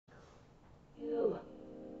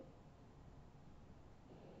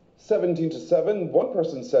17 to 7, one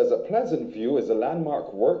person says that Pleasantview is a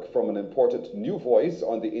landmark work from an important new voice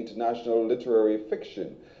on the international literary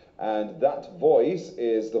fiction. And that voice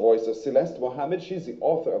is the voice of Celeste Mohammed. She's the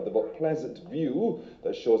author of the book Pleasantview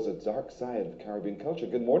that shows the dark side of Caribbean culture.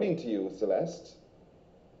 Good morning to you, Celeste.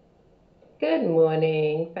 Good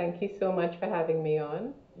morning. Thank you so much for having me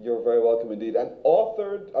on. You're very welcome indeed. An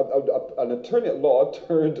author, an attorney at law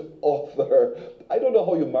turned author. I don't know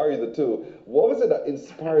how you marry the two. What was it that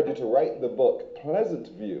inspired you to write the book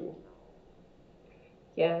Pleasantview?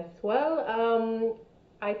 Yes, well,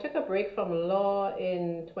 I took a break from law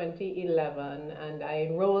in 2011 and I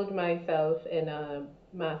enrolled myself in a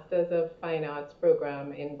Master's of Fine Arts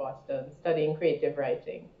program in Boston, studying creative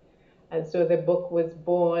writing. And so the book was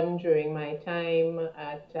born during my time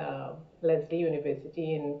at Lesley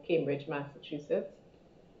University in Cambridge, Massachusetts.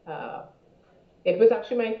 Uh, it was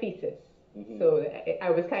actually my thesis. So I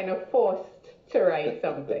was kind of forced to write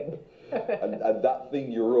something. And that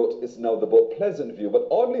thing you wrote is now the book Pleasantview. But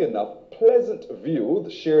oddly enough,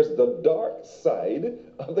 Pleasantview shares the dark side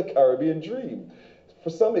of the Caribbean dream. For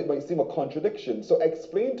some, it might seem a contradiction. So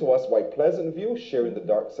explain to us why Pleasantview sharing the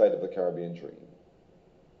dark side of the Caribbean dream.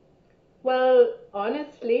 Well,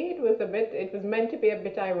 honestly, it was meant to be a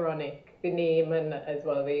bit ironic, the name and as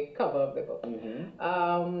well the cover of the book.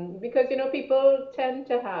 Because, people tend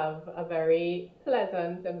to have a very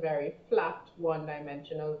pleasant and very flat,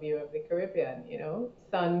 one-dimensional view of the Caribbean,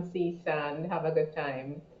 sun, sea, sand, have a good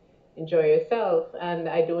time, enjoy yourself. And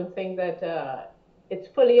I don't think that it's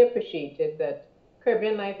fully appreciated that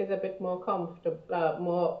Caribbean life is a bit more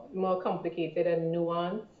comfortable, more complicated and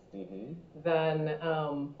nuanced than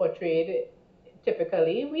portrayed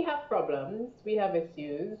typically. We have problems, we have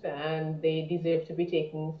issues, and they deserve to be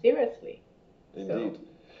taken seriously. Indeed.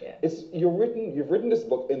 So, yeah. You've written this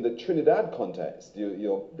book in the Trinidad context.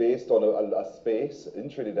 You're based on a space in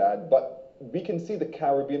Trinidad, but we can see the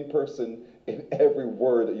Caribbean person in every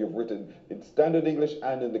word that you've written in standard English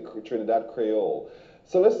and in the Trinidad Creole.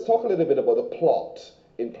 So let's talk a little bit about the plot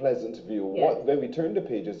in Pleasantview. Yes. When we turn the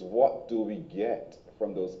pages, what do we get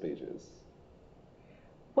from those pages?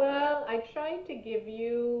 Well, I tried to give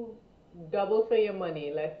you double for your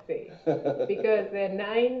money, let's say, because there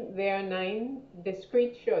are nine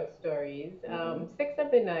discrete short stories. Six of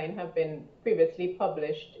the nine have been previously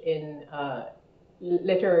published in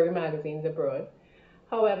literary magazines abroad.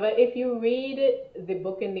 However, if you read the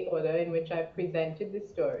book in the order in which I've presented the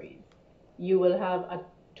stories, you will have a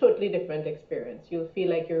totally different experience. You'll feel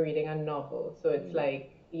like you're reading a novel. So it's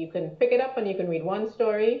like you can pick it up and you can read one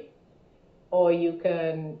story, or you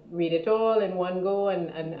can read it all in one go and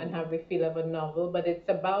have the feel of a novel. But it's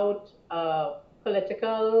about a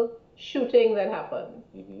political shooting that happened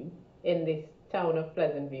in this town of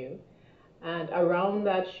Pleasantview. And around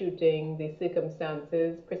that shooting, the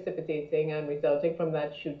circumstances precipitating and resulting from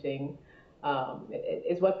that shooting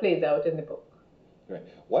is what plays out in the book. Right.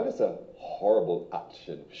 While it's a horrible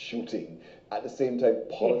action, shooting, at the same time,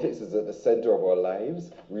 politics is at the center of our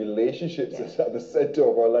lives, relationships is at the center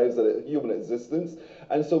of our lives, and human existence.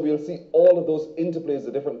 And so we'll see all of those interplays,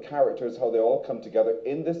 the different characters, how they all come together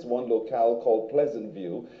in this one locale called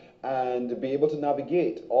Pleasantview, and be able to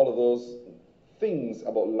navigate all of those things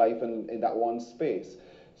about life in that one space.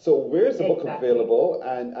 So where's the book available,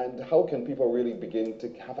 and how can people really begin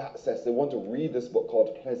to have access? They want to read this book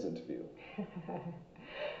called Pleasantview.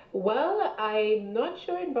 Well, I'm not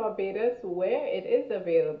sure in Barbados where it is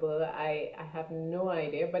available. I have no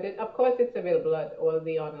idea, but of course it's available at all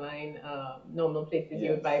the online normal places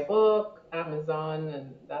you would buy book, Amazon,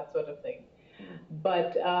 and that sort of thing.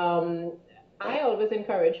 But I always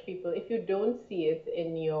encourage people, if you don't see it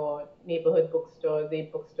in your neighborhood bookstore, the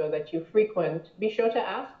bookstore that you frequent, be sure to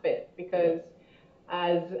ask for it, because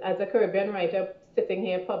as a Caribbean writer sitting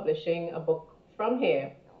here publishing a book from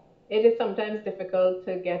here, it is sometimes difficult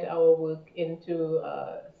to get our work into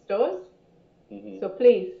stores. So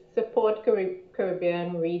please support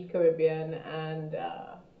Caribbean, read Caribbean, and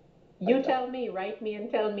you tell me, write me and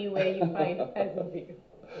tell me where you find Pleasantview.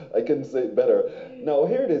 I couldn't say it better. Now,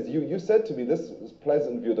 here it is. You said to me this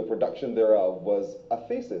Pleasantview, the production thereof, was a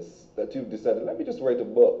thesis that you decided, let me just write a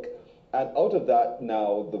book. And out of that,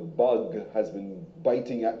 now the bug has been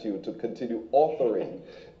biting at you to continue authoring.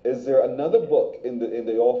 Is there another book in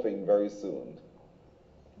the offing very soon?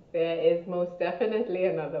 There is most definitely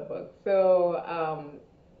another book. So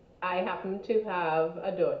I happen to have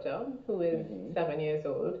a daughter who is 7 years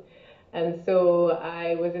old. And so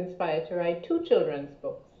I was inspired to write two children's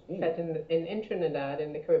books set in Trinidad,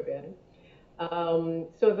 in the Caribbean.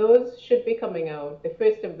 So those should be coming out. The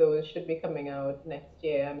first of those should be coming out next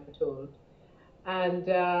year, I'm told. And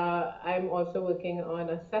I'm also working on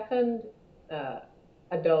a second uh,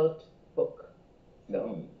 adult book. So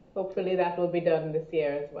Mhm. hopefully that will be done this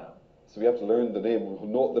year as well. So we have to learn the name,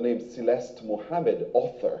 note the name Celeste Mohammed,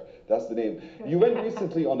 author. That's the name. You went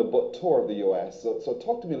recently on a book tour of the US, so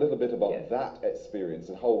talk to me a little bit about Yes. that experience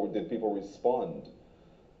and how did people respond?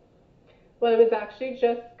 Well, it was actually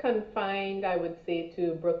just confined, I would say,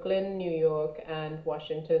 to Brooklyn, New York, and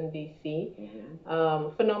Washington, D.C.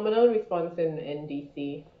 Phenomenal response in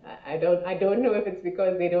D.C. I don't know if it's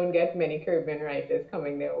because they don't get many Caribbean writers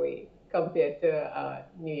coming their way compared to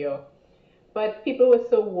New York. But people were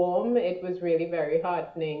so warm, it was really very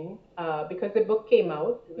heartening because the book came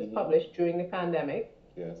out. It was published during the pandemic.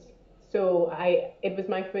 Yes. So it was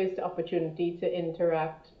my first opportunity to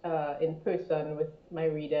interact in person with my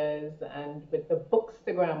readers and with the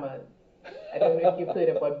bookstagrammers. I don't know if you've heard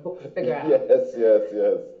about bookstagram. Yes.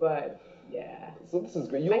 But yeah. So this is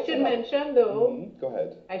great. You I also should have... mention though, Go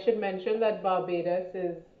ahead. I should mention that Barbados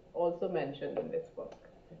is also mentioned in this book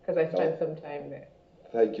because I spent some time there.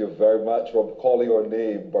 Thank you very much for calling your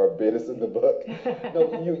name Barbados in the book.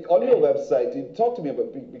 Now, you on your website, talk to me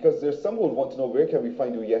about, because there's some who want to know where can we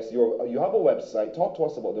find you. Yes, you have a website. Talk to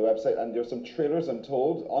us about the website, and there's some trailers, I'm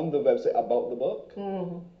told, on the website about the book.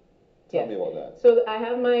 Tell me about that. So I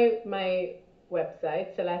have my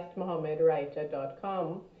website,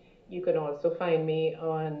 celestemohammedwriter.com. You can also find me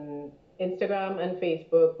on Instagram and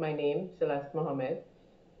Facebook, my name, Celeste Mohammed.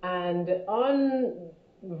 And I'm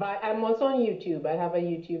also on YouTube. I have a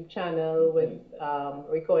YouTube channel with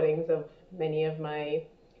recordings of many of my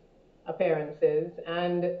appearances.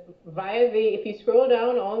 And if you scroll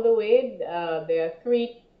down all the way, there are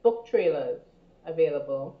 3 book trailers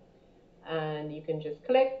available. And you can just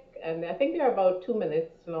click, and I think they're about 2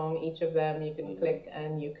 minutes long, each of them. You can click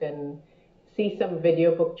and you can see some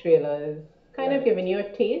video book trailers, kind of giving you a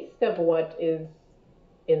taste of what is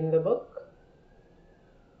in the book.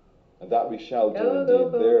 And that we shall do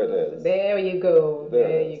indeed. There it is. There you go.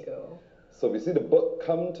 There you go. So we see the book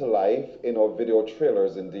come to life in our video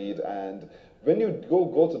trailers indeed. And when you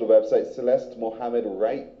go to the website,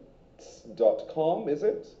 celestemohammedwrites.com, is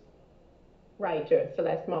it? Writer,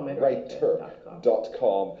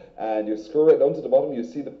 celestemohammedwriter.com. And you scroll right down to the bottom, you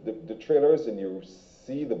see the trailers, and you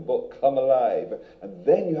see the book come alive. And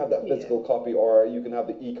then you have that physical copy, or you can have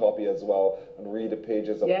the e-copy as well and read the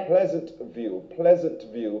pages of Pleasantview.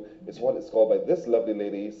 Pleasantview is what it's called by this lovely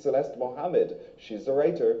lady, Celeste Mohammed. She's the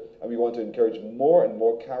writer, and we want to encourage more and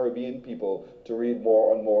more Caribbean people to read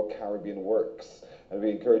more and more Caribbean works. And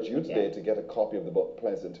we encourage you today to get a copy of the book,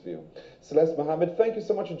 Pleasantview. Celeste Mohammed, thank you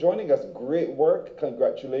so much for joining us. Great work.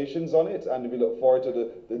 Congratulations on it. And we look forward to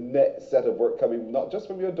the next set of work coming, not just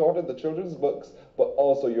from your daughter, the children's books, but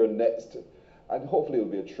also your next. And hopefully it'll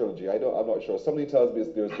be a trilogy. I'm not sure. Somebody tells me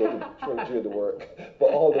there's going to be a trilogy in the work.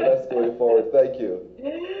 But all the best going forward. Thank you.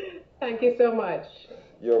 Thank you so much.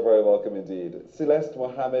 You're very welcome indeed.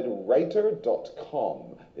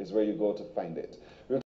 CelesteMohammedWriter.com is where you go to find it.